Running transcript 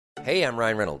Hey, I'm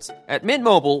Ryan Reynolds. At Mint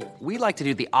Mobile, we like to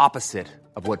do the opposite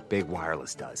of what Big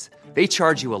Wireless does. They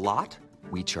charge you a lot,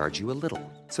 we charge you a little.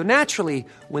 So naturally,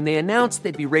 when they announced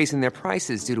they'd be raising their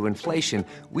prices due to inflation,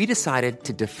 we decided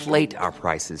to deflate our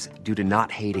prices due to not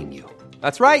hating you.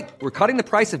 That's right. We're cutting the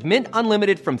price of Mint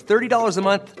Unlimited from $30 a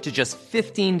month to just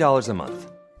 $15 a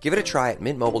month. Give it a try at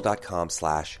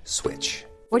mintmobile.com/switch.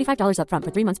 $45 up front for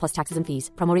 3 months plus taxes and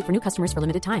fees. Promo rate for new customers for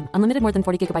limited time. Unlimited more than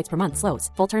 40 gigabytes per month. Slows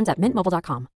full terms at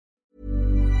mintmobile.com.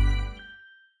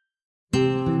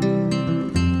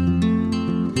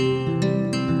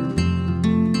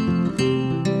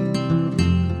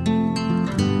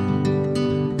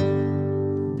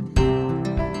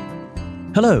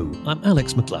 Hello, I'm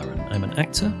Alex McLaren. I'm an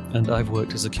actor and I've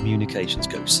worked as a communications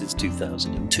coach since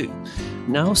 2002.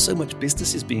 Now so much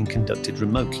business is being conducted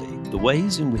remotely. The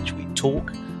ways in which we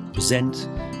talk, present,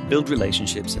 build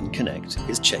relationships and connect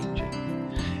is changing.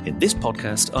 In this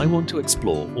podcast, I want to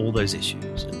explore all those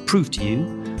issues and prove to you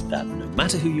that no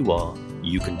matter who you are,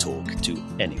 you can talk to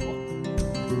anyone.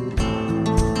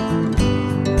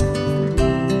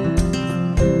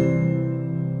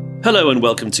 Hello and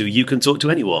welcome to You Can Talk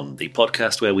to Anyone, the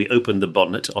podcast where we open the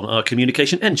bonnet on our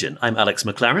communication engine. I'm Alex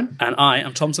McLaren. And I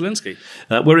am Tom Zielinski.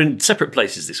 We're in separate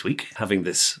places this week, having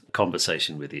this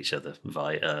conversation with each other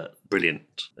via a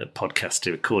brilliant podcast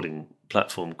recording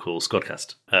platform called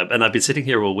Squadcast. And I've been sitting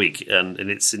here all week and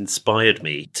it's inspired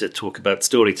me to talk about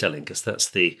storytelling because that's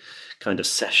the kind of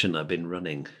session I've been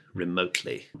running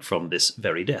remotely from this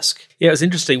very desk. Yeah, it was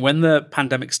interesting when the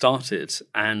pandemic started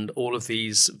and all of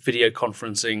these video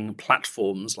conferencing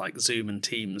platforms like Zoom and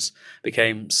Teams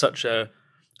became such a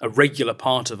regular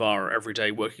part of our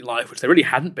everyday working life, which they really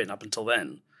hadn't been up until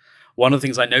then. One of the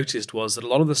things I noticed was that a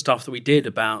lot of the stuff that we did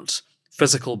about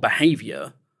physical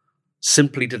behavior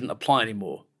simply didn't apply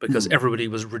anymore because everybody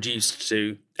was reduced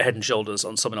to head and shoulders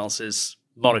on someone else's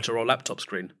monitor or laptop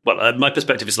screen. Well, my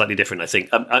perspective is slightly different. I think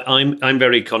I'm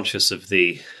very conscious of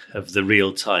the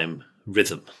real time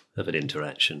rhythm of an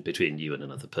interaction between you and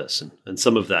another person, and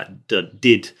some of that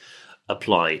did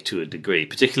apply to a degree,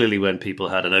 particularly when people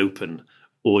had an open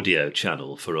audio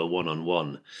channel for a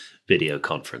one-on-one video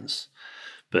conference.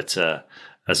 But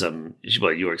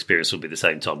your experience will be the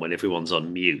same, Tom. When everyone's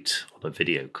on mute on a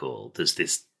video call, there's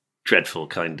this dreadful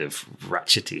kind of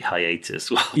ratchety hiatus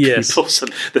while people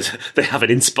they have an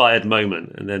inspired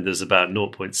moment and then there's about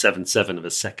 0.77 of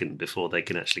a second before they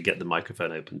can actually get the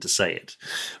microphone open to say it.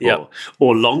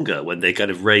 Or longer when they kind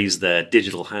of raise their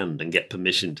digital hand and get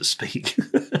permission to speak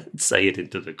and say it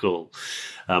into the call.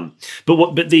 The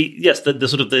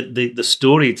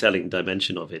storytelling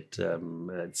dimension of it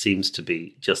seems to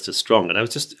be just as strong. And I'm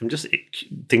just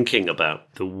thinking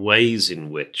about the ways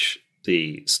in which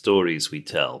the stories we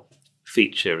tell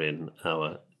feature in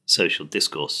our social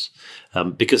discourse,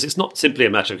 because it's not simply a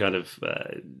matter of kind of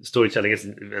storytelling as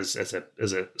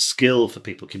a skill for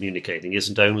people communicating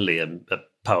isn't only a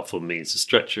powerful means of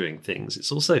structuring things. It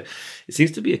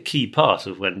seems to be a key part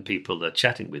of when people are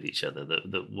chatting with each other,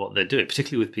 that what they're doing,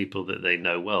 particularly with people that they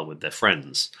know well, with their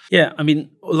friends. Yeah, I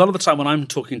mean, a lot of the time when I'm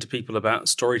talking to people about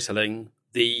storytelling,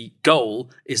 the goal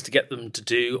is to get them to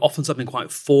do often something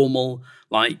quite formal,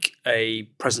 like a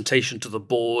presentation to the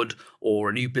board or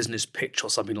a new business pitch or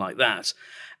something like that.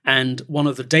 And one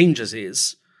of the dangers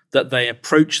is that they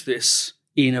approach this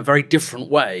in a very different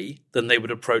way than they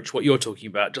would approach what you're talking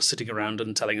about, just sitting around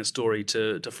and telling a story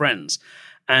to friends.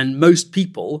 And most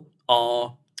people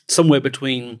are somewhere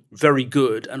between very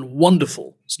good and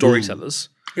wonderful storytellers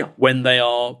when they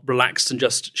are relaxed and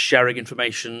just sharing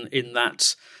information in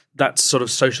that sort of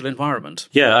social environment.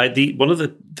 Yeah, one of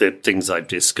the things I've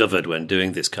discovered when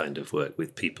doing this kind of work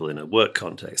with people in a work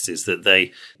context is that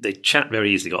they chat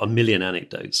very easily, got a million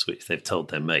anecdotes which they've told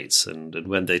their mates, and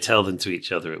when they tell them to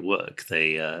each other at work,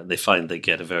 they find they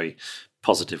get a very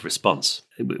positive response.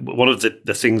 One of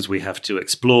the things we have to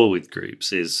explore with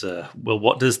groups is,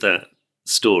 what does that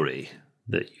story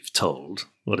that you've told,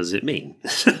 what does it mean?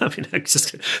 I mean,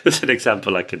 there's an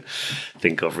example I can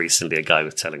think of recently. A guy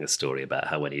was telling a story about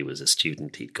how when he was a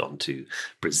student, he'd gone to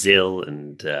Brazil,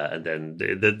 and then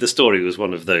the story was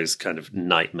one of those kind of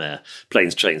nightmare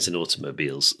planes, trains and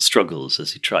automobiles struggles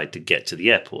as he tried to get to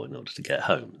the airport in order to get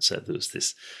home. So there was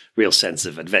this real sense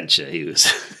of adventure. He was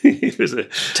a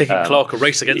ticking clock, a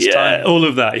race against time. All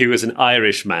of that. He was an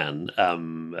Irish man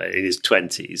in his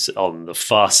 20s on the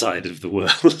far side of the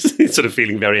world, sort of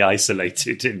feeling very isolated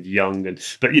young,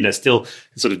 but still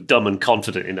sort of dumb and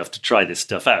confident enough to try this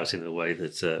stuff out in a way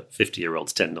that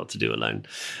 50-year-olds tend not to do alone.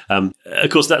 Of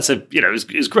course, that's it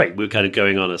was great. We were kind of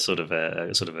going on a sort of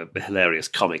a hilarious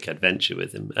comic adventure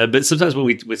with him. But sometimes when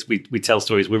we tell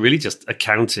stories, we're really just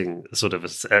accounting sort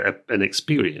of an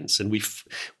experience, and we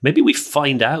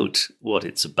find out what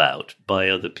it's about by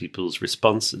other people's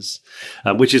responses,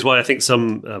 which is why I think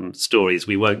some stories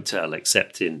we won't tell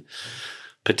except in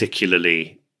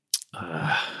particularly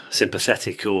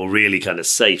sympathetic or really kind of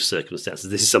safe circumstances.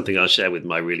 This is something I'll share with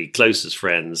my really closest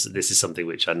friends. This is something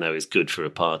which I know is good for a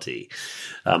party,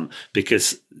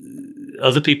 because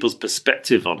other people's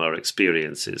perspective on our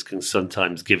experiences can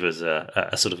sometimes give us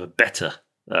a sort of a better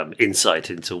insight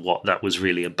into what that was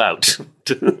really about.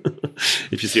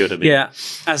 If you see what I mean. Yeah,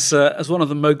 as one of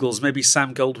the moguls, maybe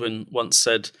Sam Goldwyn once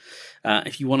said,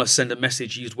 if you want to send a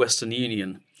message, use Western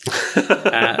Union.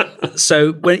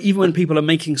 So even when people are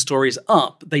making stories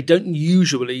up, they don't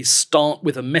usually start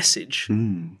with a message,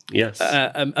 yes,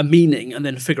 a meaning, and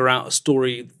then figure out a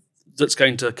story that's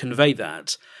going to convey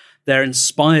that. They're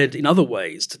inspired in other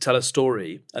ways to tell a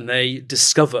story, and they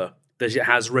discover that it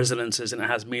has resonances and it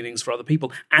has meanings for other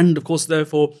people. And, of course,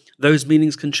 therefore, those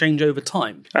meanings can change over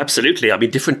time. Absolutely. I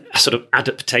mean, different sort of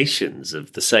adaptations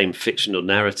of the same fictional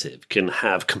narrative can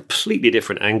have completely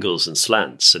different angles and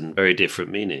slants and very different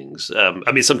meanings.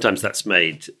 Sometimes that's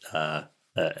made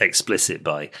explicit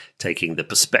by taking the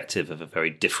perspective of a very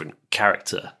different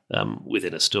character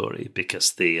within a story,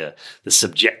 because the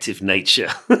subjective nature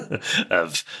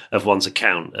of one's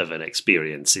account of an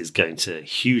experience is going to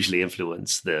hugely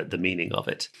influence the meaning of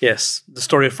it. Yes, the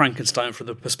story of Frankenstein from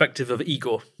the perspective of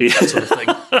Igor, that sort of thing.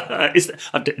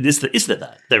 Is there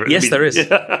that? Yes, there is.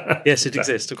 Yes, it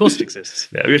exists. Of course it exists.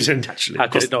 Yeah, naturally. How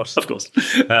could it not? Of course.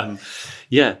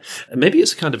 Yeah, maybe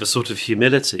it's kind of a sort of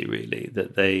humility, really,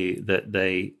 that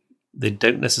they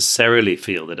don't necessarily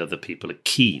feel that other people are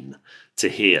keen to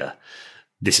hear,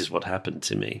 this is what happened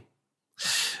to me.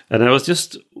 And I was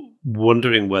just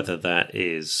wondering whether that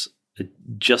is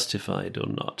justified or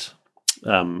not.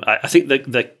 I think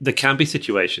that there can be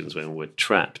situations when we're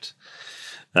trapped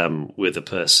with a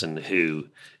person who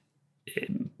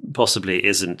possibly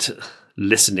isn't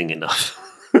listening enough.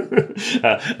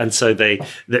 And so that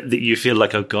you feel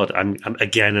like, oh God, I'm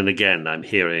again and again I'm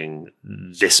hearing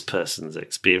this person's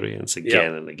experience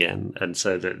again and again, and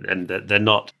so that they're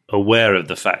not aware of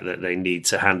the fact that they need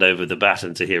to hand over the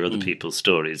baton to hear other people's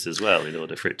stories as well in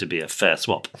order for it to be a fair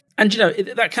swap. And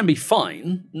that can be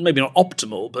fine, maybe not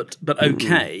optimal, but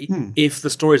okay if the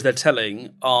stories they're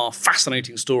telling are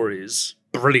fascinating stories,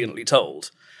 brilliantly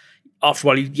told. After a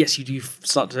while, yes, you do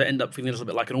start to end up feeling a little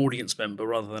bit like an audience member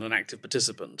rather than an active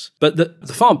participant. But the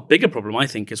far bigger problem, I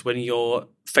think, is when you're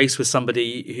faced with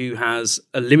somebody who has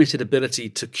a limited ability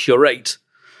to curate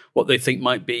what they think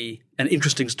might be an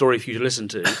interesting story for you to listen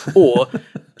to, or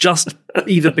just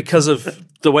either because of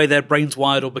the way their brain's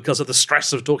wired or because of the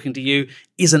stress of talking to you,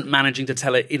 isn't managing to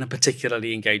tell it in a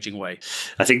particularly engaging way.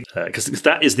 I think because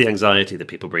that is the anxiety that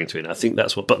people bring to it. I think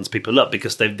that's what buttons people up,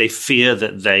 because they fear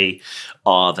that they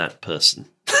are that person.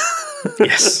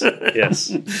 Yes,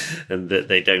 and that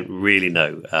they don't really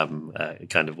know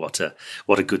kind of what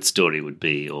a good story would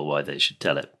be or why they should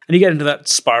tell it. And you get into that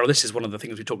spiral. This is one of the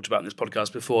things we talked about in this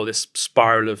podcast before, this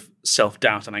spiral of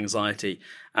self-doubt and anxiety.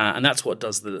 And that's what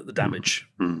does the damage.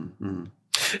 Mm-hmm.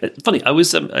 Funny, I was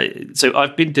so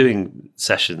I've been doing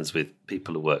sessions with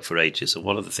people who work for ages, and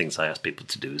one of the things I ask people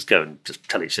to do is go and just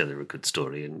tell each other a good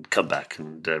story and come back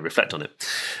and reflect on it.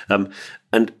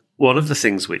 And one of the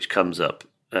things which comes up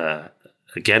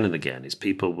again and again is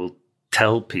people will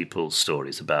tell people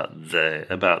stories about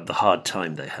the hard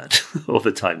time they had or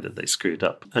the time that they screwed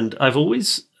up. And I've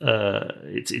always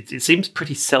it seems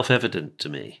pretty self-evident to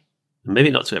me,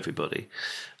 maybe not to everybody,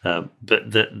 but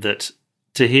that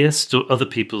to hear other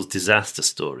people's disaster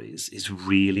stories is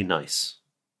really nice.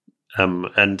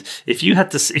 And if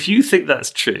you think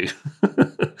that's true,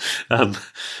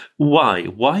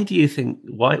 why do you think,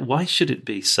 why should it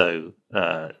be so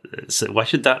why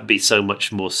should that be so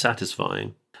much more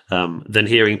satisfying than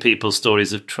hearing people's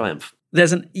stories of triumph?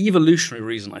 There's an evolutionary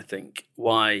reason, I think,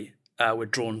 why we're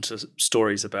drawn to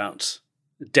stories about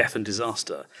death and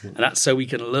disaster, and that's so we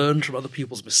can learn from other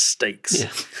people's mistakes.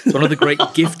 Yeah. It's one of the great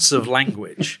gifts of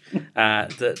language,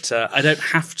 that I don't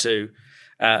have to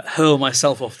hurl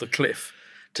myself off the cliff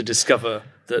to discover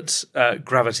that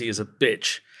gravity is a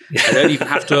bitch. I don't even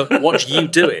have to watch you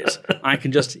do it. I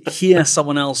can just hear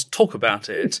someone else talk about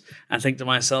it and think to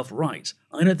myself, right,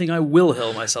 I don't think I will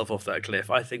hurl myself off that cliff.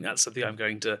 I think that's something I'm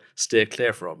going to steer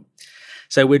clear from.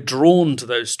 So we're drawn to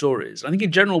those stories. I think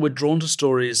in general we're drawn to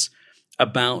stories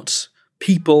about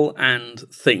people and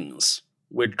things.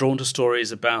 We're drawn to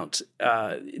stories about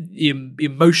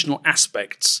emotional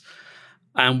aspects,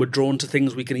 and we're drawn to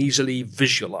things we can easily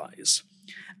visualize.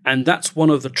 And that's one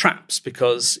of the traps,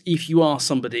 because if you are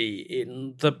somebody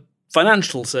in the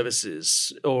financial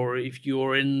services, or if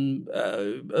you're in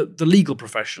the legal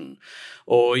profession,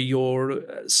 or you're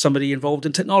somebody involved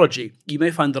in technology, you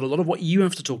may find that a lot of what you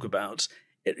have to talk about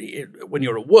when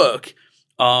you're at work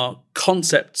are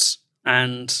concepts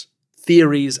and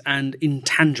theories and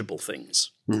intangible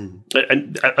things.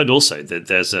 And also that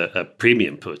there's a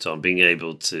premium put on being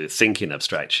able to think in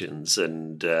abstractions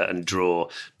and draw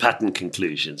pattern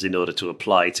conclusions in order to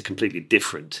apply to completely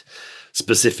different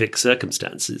specific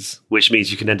circumstances, which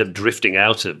means you can end up drifting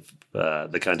out of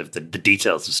the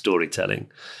details of storytelling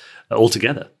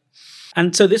altogether.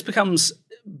 And so this becomes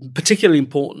particularly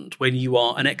important when you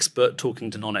are an expert talking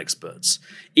to non-experts.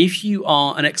 If you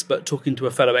are an expert talking to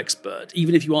a fellow expert,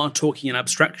 even if you are talking in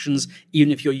abstractions,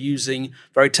 even if you're using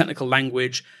very technical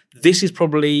language, this is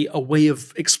probably a way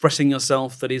of expressing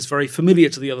yourself that is very familiar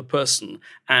to the other person.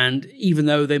 And even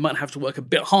though they might have to work a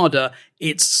bit harder,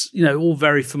 it's, all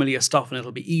very familiar stuff and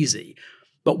it'll be easy.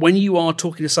 But when you are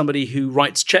talking to somebody who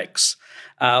writes checks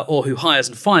or who hires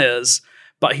and fires,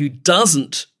 but who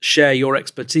doesn't share your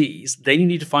expertise, then you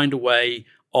need to find a way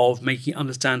of making it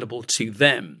understandable to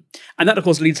them. And that, of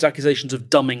course, leads to accusations of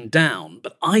dumbing down.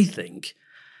 But I think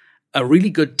a really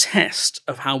good test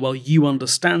of how well you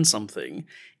understand something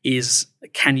is,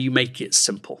 can you make it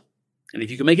simple? And if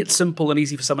you can make it simple and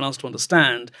easy for someone else to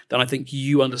understand, then I think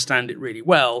you understand it really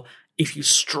well. If you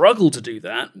struggle to do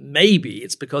that, maybe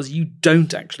it's because you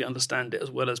don't actually understand it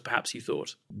as well as perhaps you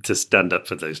thought. To stand up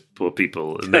for those poor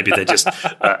people, maybe they just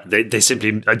they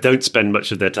simply don't spend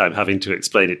much of their time having to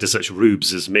explain it to such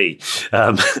rubes as me.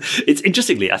 It's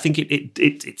interestingly, I think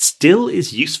it still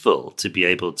is useful to be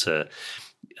able to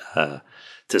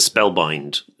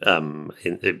spellbind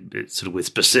sort of with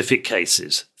specific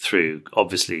cases through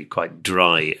obviously quite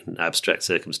dry and abstract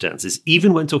circumstances,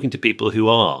 even when talking to people who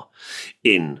are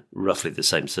in roughly the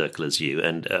same circle as you.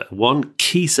 And one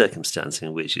key circumstance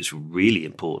in which it's really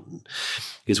important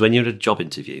is when you're at a job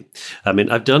interview. I mean,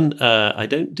 I don't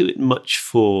do it much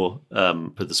for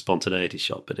the Spontaneity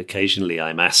Shop, but occasionally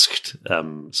I'm asked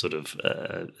as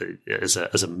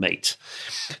a mate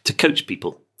to coach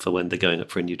people for when they're going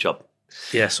up for a new job.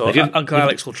 Yeah, so Uncle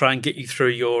Alex will try and get you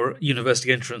through your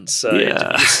university entrance. Oh,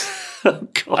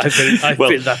 God. I've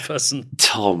been that person,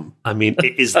 Tom. I mean,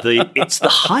 it's the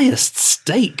highest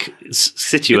stake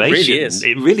situation.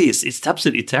 It really is. It's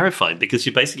absolutely terrifying because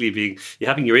you're basically you're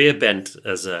having your ear bent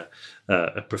as a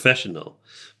professional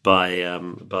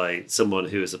by someone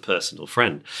who is a personal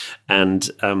friend, and.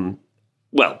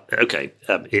 Well, okay.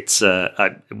 It's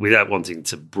without wanting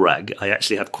to brag, I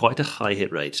actually have quite a high hit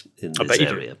rate in this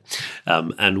area.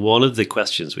 And one of the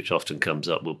questions which often comes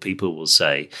up, people will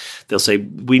say,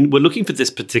 we're looking for this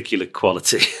particular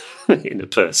quality in a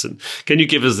person. Can you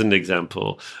give us an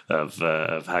example of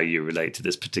how you relate to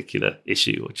this particular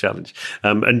issue or challenge?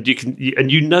 And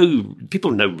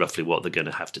people know roughly what they're going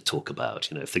to have to talk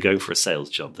about. If they're going for a sales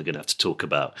job, they're going to have to talk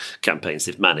about campaigns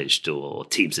they've managed or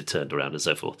teams they've turned around and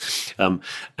so forth.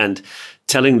 And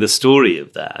telling the story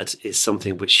of that is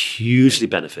something which hugely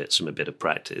benefits from a bit of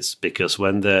practice, because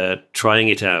when they're trying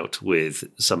it out with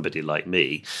somebody like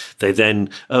me, they then,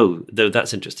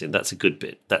 that's interesting. That's a good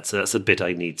bit. That's a bit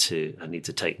I need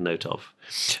to take note of.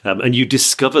 And you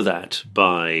discover that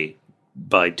by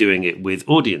doing it with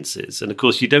audiences. And of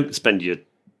course, you don't spend your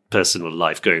personal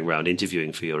life going around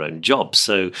interviewing for your own job.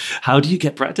 So how do you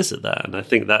get practice at that? And I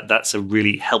think that's a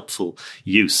really helpful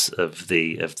use of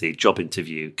the job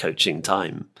interview coaching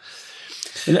time.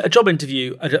 In a job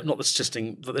interview, I'm not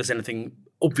suggesting that there's anything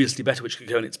obviously better which could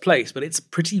go in its place, but it's a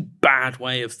pretty bad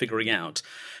way of figuring out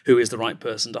who is the right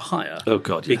person to hire. Oh,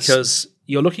 God, yes. Because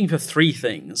you're looking for three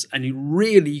things, and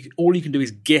all you can do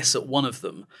is guess at one of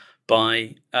them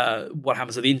by what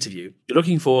happens at the interview. You're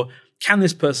looking for, can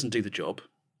this person do the job?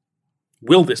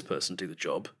 Will this person do the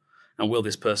job? And will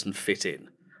this person fit in?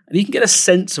 And you can get a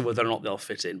sense of whether or not they'll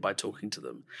fit in by talking to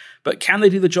them. But can they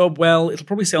do the job well? It'll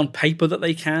probably say on paper that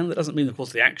they can. That doesn't mean, of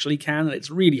course, they actually can. And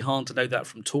it's really hard to know that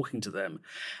from talking to them.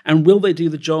 And will they do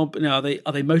the job? Are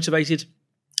they motivated?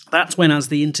 That's when, as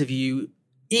the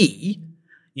interviewee,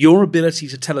 your ability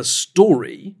to tell a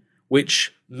story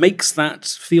which makes that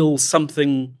feel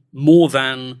something more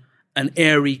than an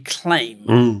airy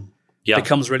claim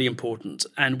becomes really important.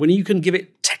 And when you can give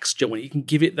it texture, when you can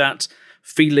give it that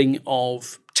feeling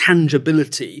of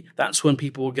tangibility, that's when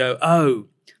people will go, oh,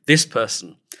 this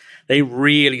person They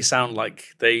really sound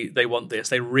like they want this.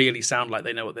 They really sound like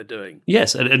they know what they're doing.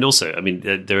 Yes, and also, I mean,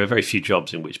 there are very few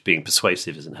jobs in which being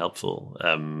persuasive isn't helpful.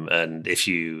 And if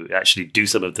you actually do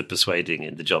some of the persuading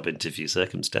in the job interview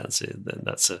circumstances, then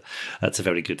that's a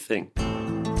very good thing.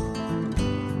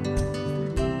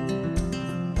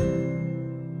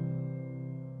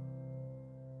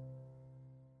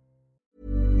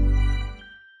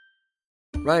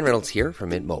 Ryan Reynolds here from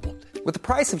Mint Mobile. With the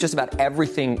price of just about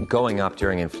everything going up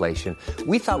during inflation,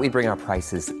 we thought we'd bring our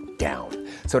prices down.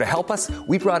 So to help us,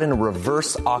 we brought in a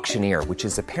reverse auctioneer, which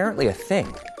is apparently a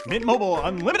thing. Mint Mobile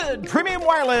Unlimited Premium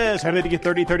Wireless. How to get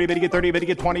 30, 30, bit to get 30, bit to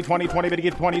get 20, 20, 20, bit to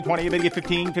get 20, 20, bit to get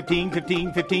 15, 15,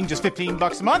 15, 15, just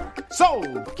 $15 a month?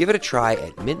 Sold! Give it a try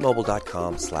at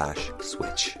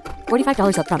mintmobile.com/switch.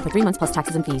 $45 up front for 3 months plus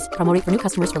taxes and fees. Promo rate for new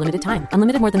customers for limited time.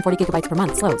 Unlimited more than 40 gigabytes per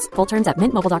month. Slows full terms at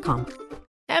mintmobile.com.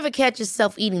 Ever catch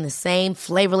yourself eating the same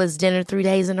flavorless dinner 3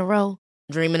 days in a row?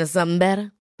 Dreaming of something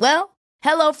better? Well,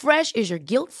 HelloFresh is your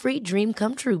guilt-free dream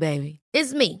come true, baby.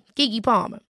 It's me, Keke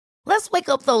Palmer. Let's wake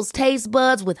up those taste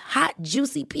buds with hot,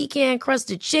 juicy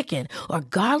pecan-crusted chicken or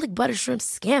garlic butter shrimp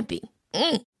scampi.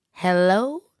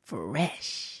 Hello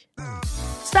Fresh.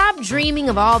 Stop dreaming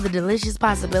of all the delicious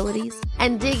possibilities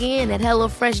and dig in at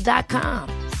HelloFresh.com.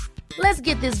 Let's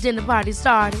get this dinner party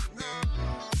started.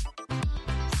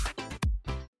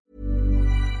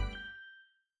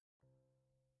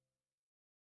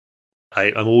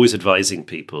 I'm always advising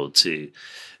people to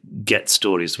get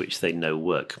stories which they know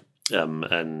work,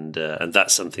 and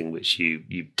that's something which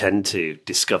you tend to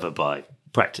discover by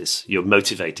practice. You're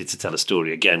motivated to tell a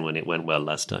story again when it went well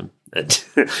last time, and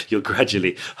you'll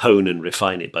gradually hone and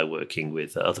refine it by working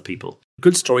with other people.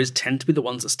 Good stories tend to be the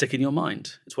ones that stick in your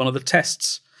mind. It's one of the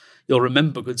tests. You'll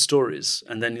remember good stories,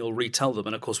 and then you'll retell them.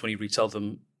 And of course, when you retell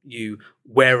them, you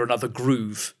wear another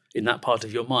groove in that part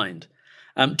of your mind.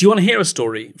 Do you want to hear a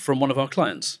story from one of our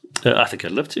clients? I think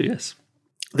I'd love to, yes.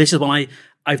 This is one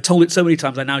I've told it so many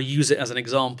times, I now use it as an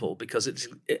example because it's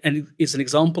an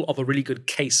example of a really good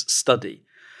case study.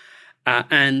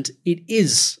 And it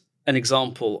is an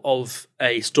example of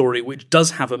a story which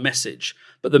does have a message,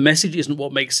 but the message isn't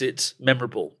what makes it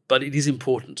memorable, but it is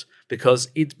important because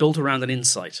it's built around an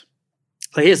insight.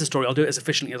 So here's the story. I'll do it as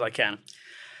efficiently as I can.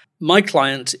 My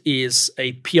client is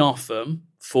a PR firm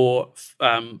for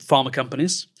pharma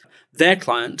companies. Their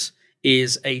client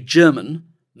is a German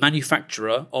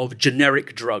manufacturer of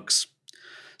generic drugs.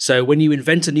 So when you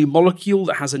invent a new molecule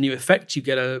that has a new effect, you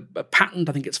get a patent.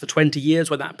 I think it's for 20 years.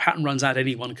 When that patent runs out,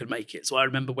 anyone can make it. So I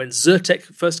remember when Zyrtec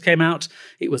first came out,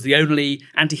 it was the only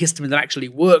antihistamine that actually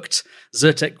worked.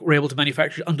 Zyrtec were able to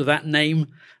manufacture it under that name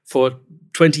for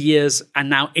 20 years, and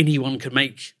now anyone can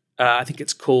make, I think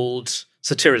it's called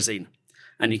cetirizine.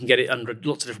 And you can get it under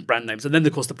lots of different brand names. And then,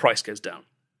 of course, the price goes down.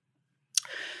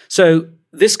 So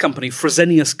this company,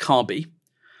 Fresenius Kabi,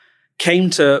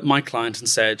 came to my client and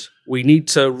said, we need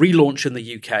to relaunch in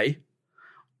the UK.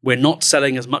 We're not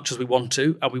selling as much as we want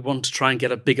to, and we want to try and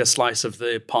get a bigger slice of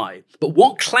the pie. But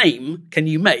what claim can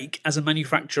you make as a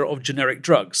manufacturer of generic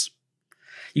drugs?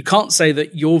 You can't say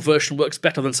that your version works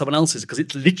better than someone else's because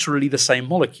it's literally the same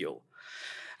molecule.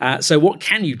 So what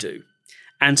can you do?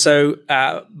 And so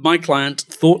my client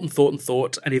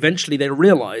thought, and eventually they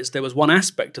realized there was one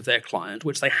aspect of their client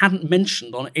which they hadn't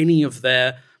mentioned on any of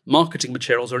their marketing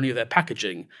materials or any of their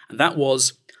packaging, and that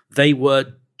was they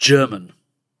were German.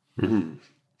 Mm-hmm.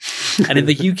 And in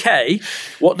the UK,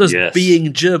 what does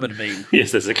being German mean?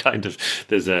 Yes, there's a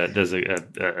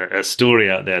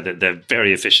story out there that they're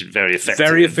very efficient, very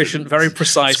effective, very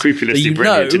precise, scrupulously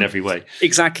brilliant in every way.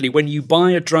 Exactly. When you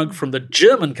buy a drug from the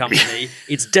German company,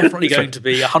 it's definitely going to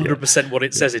be 100% what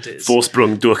it says it is.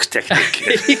 Vorsprung durch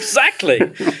Technik.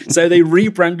 Exactly. So they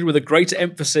rebranded with a greater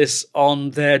emphasis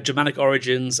on their Germanic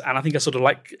origins, and I think a sort of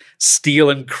like steel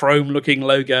and chrome looking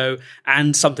logo,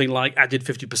 and something like added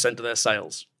 50% to their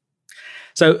sales.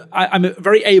 So I'm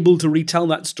very able to retell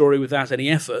that story without any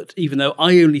effort, even though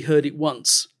I only heard it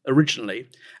once originally.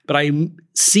 But I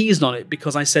seized on it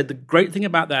because I said the great thing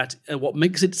about that, what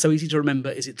makes it so easy to remember,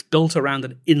 is it's built around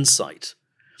an insight.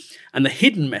 And the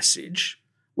hidden message,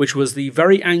 which was the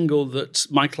very angle that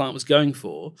my client was going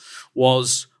for,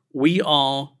 was we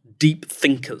are deep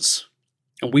thinkers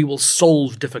and we will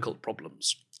solve difficult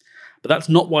problems. But that's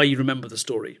not why you remember the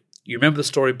story. You remember the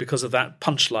story because of that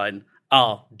punchline,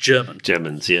 German.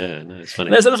 Germans, yeah, no, it's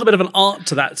funny. There's a little bit of an art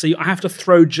to that, so I have to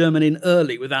throw German in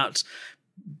early without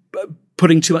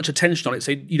putting too much attention on it,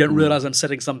 so you don't realize I'm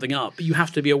setting something up. But you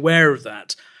have to be aware of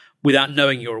that without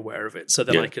knowing you're aware of it, so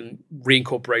that I can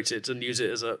reincorporate it and use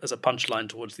it as a punchline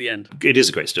towards the end. It is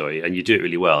a great story, and you do it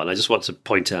really well. And I just want to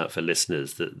point out for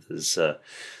listeners that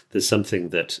there's something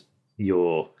that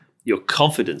your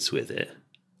confidence with it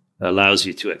allows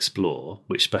you to explore,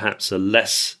 which perhaps a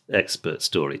less expert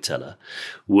storyteller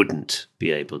wouldn't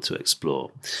be able to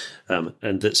explore.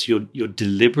 And that's you're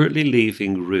deliberately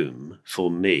leaving room for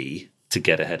me to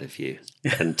get ahead of you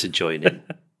and to join in.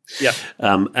 Yeah.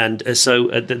 And I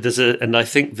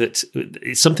think that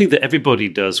it's something that everybody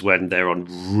does when they're on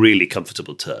really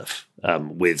comfortable turf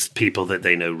with people that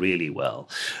they know really well.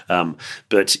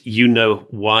 But you know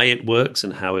why it works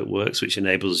and how it works, which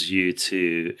enables you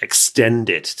to extend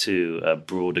it to a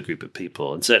broader group of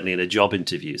people. And certainly in a job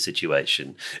interview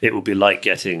situation, it would be like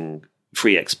getting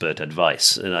free expert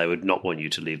advice, and I would not want you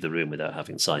to leave the room without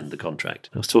having signed the contract.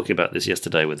 I was talking about this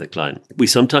yesterday with a client. We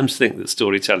sometimes think that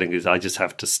storytelling is I just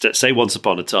have to say once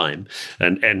upon a time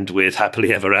and end with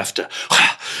happily ever after.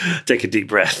 Take a deep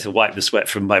breath, wipe the sweat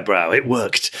from my brow. It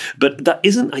worked. But that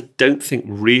isn't, I don't think,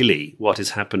 really what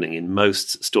is happening in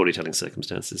most storytelling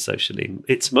circumstances socially.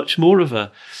 It's much more of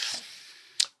a,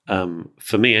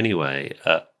 for me anyway,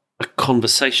 a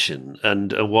conversation.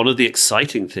 And one of the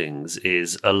exciting things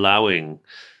is allowing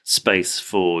space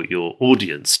for your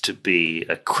audience to be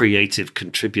a creative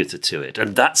contributor to it.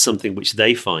 And that's something which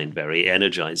they find very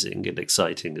energizing and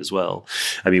exciting as well.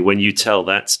 I mean, when you tell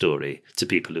that story to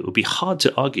people, it would be hard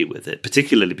to argue with it,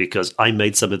 particularly because I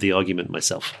made some of the argument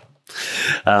myself.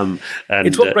 And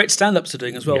it's what great stand-ups are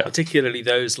doing as well, yeah. particularly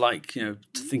those like, to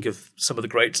think of some of the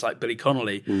greats like Billy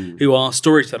Connolly, who are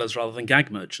storytellers rather than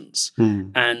gag merchants.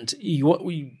 And you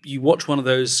watch one of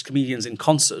those comedians in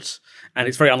concert, and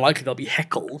it's very unlikely they'll be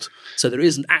heckled, so there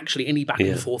isn't actually any back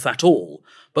and forth at all.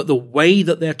 But the way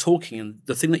that they're talking, and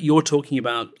the thing that you're talking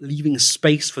about, leaving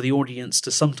space for the audience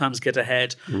to sometimes get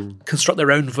ahead, construct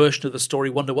their own version of the story,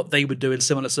 wonder what they would do in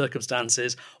similar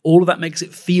circumstances, all of that makes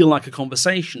it feel like a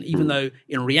conversation, even though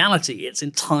in reality it's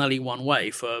entirely one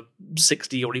way for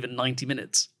 60 or even 90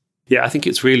 minutes. Yeah, I think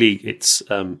it's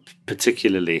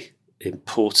particularly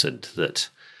important that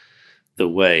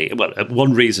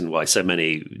one reason why so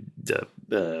many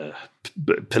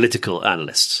political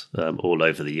analysts all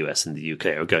over the US and the UK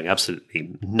are going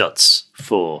absolutely nuts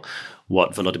for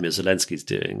what Volodymyr Zelensky is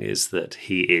doing is that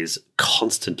he is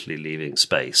constantly leaving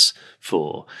space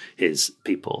for his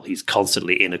people. He's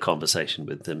constantly in a conversation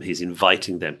with them. He's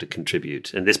inviting them to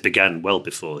contribute. And this began well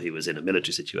before he was in a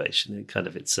military situation.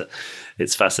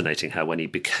 It's fascinating how when he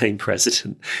became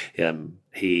president,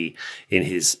 he in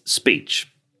his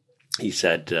speech, he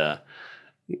said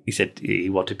he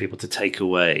wanted people to take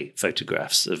away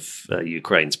photographs of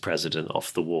Ukraine's president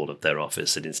off the wall of their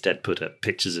office and instead put up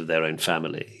pictures of their own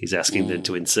family. He's asking them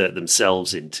to insert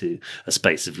themselves into a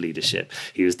space of leadership.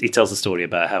 He tells a story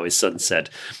about how his son said,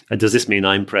 "Does this mean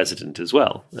I'm president as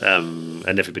well?"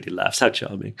 And everybody laughs. How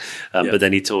charming. But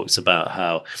then he talks about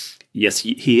how, yes,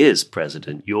 he is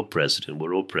president. You're president.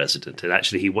 We're all president. And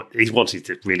actually, he wanted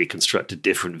to really construct a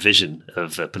different vision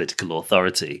of political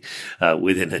authority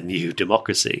within a new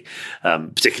democracy,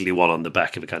 particularly one on the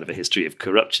back of a kind of a history of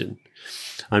corruption.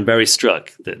 I'm very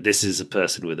struck that this is a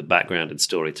person with a background in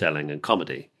storytelling and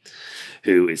comedy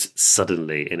who is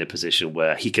suddenly in a position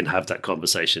where he can have that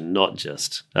conversation not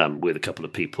just with a couple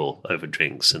of people over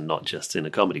drinks and not just in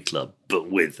a comedy club, but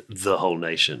with the whole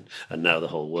nation and now the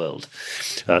whole world.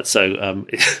 So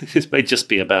it may just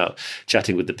be about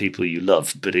chatting with the people you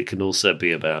love, but it can also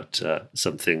be about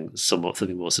something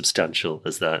more substantial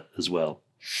as that as well.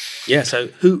 Yeah, so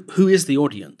who is the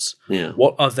audience? Yeah.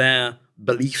 What are their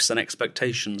beliefs and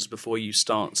expectations before you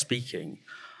start speaking?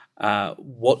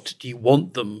 What do you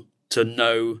want them to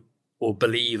know or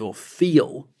believe or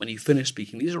feel when you finish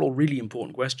speaking? These are all really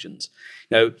important questions.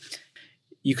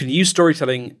 You can use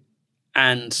storytelling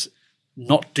and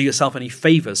not do yourself any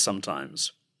favors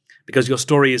sometimes because your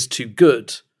story is too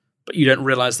good, but you don't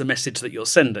realize the message that you're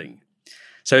sending.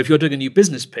 So if you're doing a new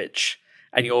business pitch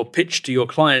and your pitch to your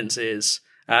clients is,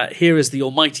 here is the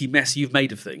almighty mess you've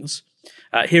made of things,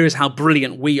 here is how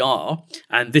brilliant we are,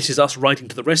 and this is us writing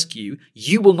to the rescue,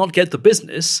 you will not get the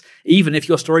business, even if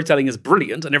your storytelling is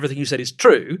brilliant and everything you said is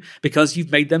true, because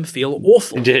you've made them feel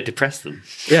awful. And it depressed them.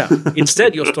 Yeah.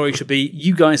 Instead, your story should be,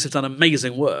 you guys have done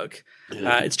amazing work.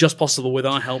 It's just possible with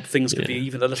our help, things could be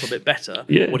even a little bit better.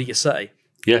 Yeah. What do you say?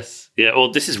 Yes. Yeah.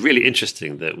 Well, this is really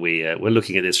interesting that we're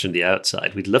looking at this from the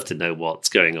outside. We'd love to know what's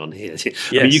going on here.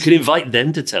 I mean, you can invite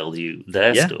them to tell you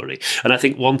their story. And I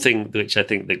think one thing which I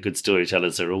think that good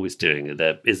storytellers are always doing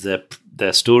is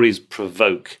their stories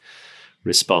provoke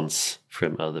response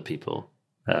from other people.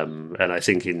 And I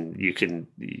think you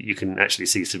can actually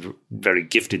see some very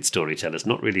gifted storytellers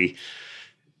not really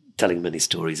telling many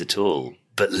stories at all,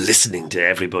 but listening to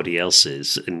everybody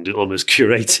else's and almost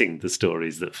curating the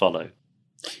stories that follow.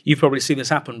 You've probably seen this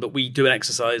happen, but we do an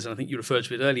exercise, and I think you referred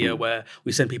to it earlier, where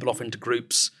we send people off into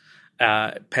groups,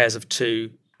 pairs of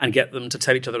two, and get them to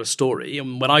tell each other a story.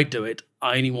 And when I do it,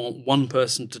 I only want one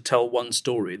person to tell one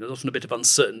story. There's often a bit of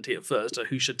uncertainty at first of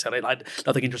who should tell it.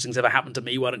 Nothing interesting's ever happened to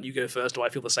me. Why don't you go first? Do I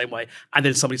feel the same way? And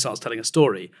then somebody starts telling a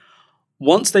story.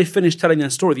 Once they finish telling their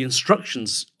story, the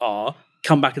instructions are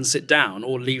come back and sit down,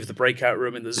 or leave the breakout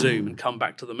room in the Zoom and come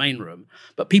back to the main room.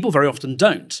 But people very often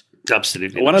don't.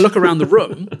 Absolutely. When I look around the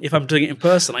room, if I'm doing it in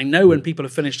person, I know when people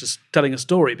have finished telling a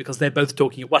story because they're both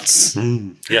talking at once.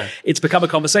 Yeah. It's become a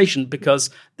conversation because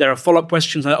there are follow-up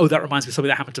questions. Like, that reminds me of something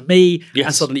that happened to me. Yes.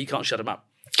 And suddenly you can't shut them up.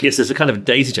 Yes, there's a kind of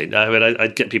daisy chain. I mean,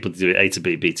 I'd get people to do it A to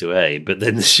B, B to A, but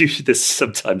then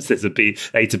sometimes there's a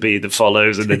to B that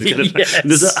follows, and then Yes. and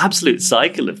there's an absolute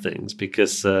cycle of things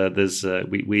because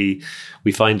we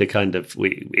find a kind of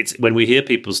it's when we hear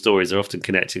people's stories, they're often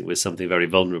connecting with something very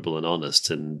vulnerable and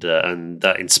honest, and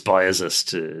that inspires us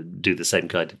to do the same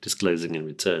kind of disclosing in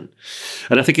return.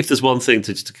 And I think if there's one thing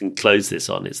to close this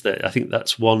on, it's that I think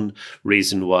that's one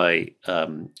reason why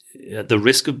the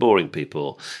risk of boring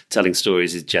people telling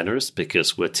stories is generous,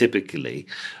 because we're typically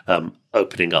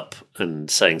opening up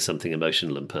and saying something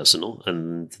emotional and personal.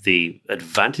 And the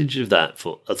advantage of that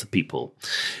for other people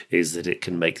is that it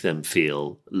can make them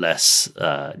feel less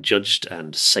judged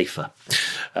and safer.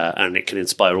 And it can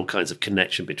inspire all kinds of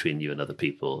connection between you and other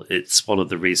people. It's one of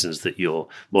the reasons that you're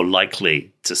more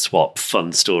likely to swap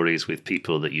fun stories with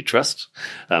people that you trust.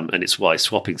 And it's why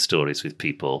swapping stories with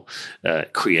people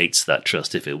creates that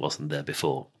trust if it wasn't there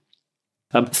before.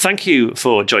 Thank you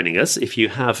for joining us. If you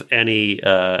have any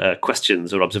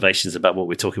questions or observations about what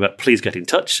we're talking about, please get in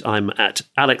touch. I'm at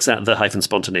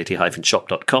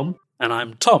alex@the-spontaneity-shop.com. And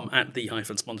I'm Tom at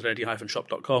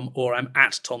the-spontaneity-shop.com, or I'm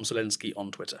at Tom Selinsky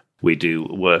on Twitter. We do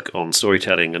work on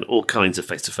storytelling and all kinds of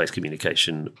face-to-face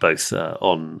communication, both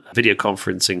on video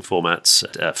conferencing formats,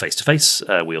 face-to-face.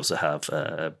 We also have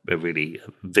a really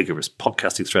vigorous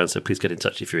podcasting strand, so please get in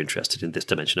touch if you're interested in this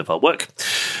dimension of our work.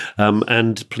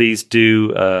 And please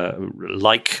do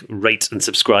like, rate, and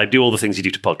subscribe. Do all the things you do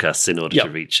to podcasts in order to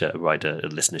reach a wider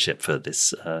listenership for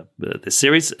this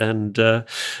series. And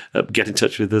get in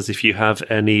touch with us if you have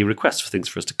any requests for things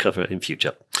for us to cover in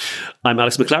future. I'm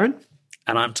Alex McLaren.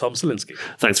 And I'm Tom Selinsky.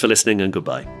 Thanks for listening, and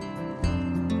goodbye.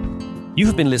 You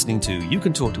have been listening to You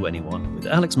Can Talk to Anyone with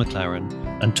Alex McLaren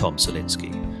and Tom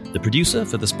Selinsky. The producer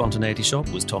for The Spontaneity Shop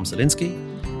was Tom Selinsky.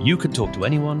 You Can Talk to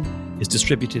Anyone is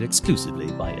distributed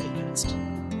exclusively by Acast.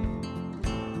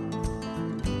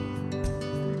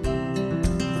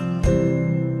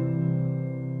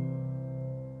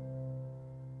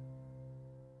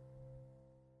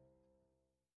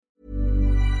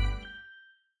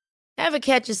 Ever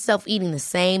catch yourself eating the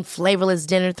same flavorless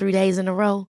dinner 3 days in a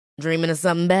row? Dreaming of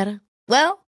something better?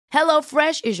 Well,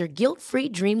 HelloFresh is your guilt-free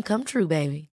dream come true,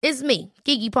 baby. It's me,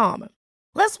 Keke Palmer.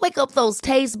 Let's wake up those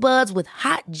taste buds with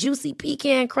hot, juicy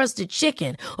pecan-crusted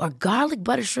chicken or garlic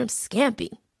butter shrimp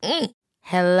scampi.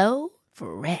 Hello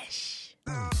Fresh.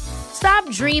 Stop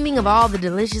dreaming of all the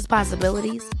delicious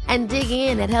possibilities and dig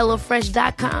in at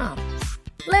HelloFresh.com.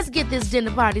 Let's get this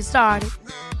dinner party started.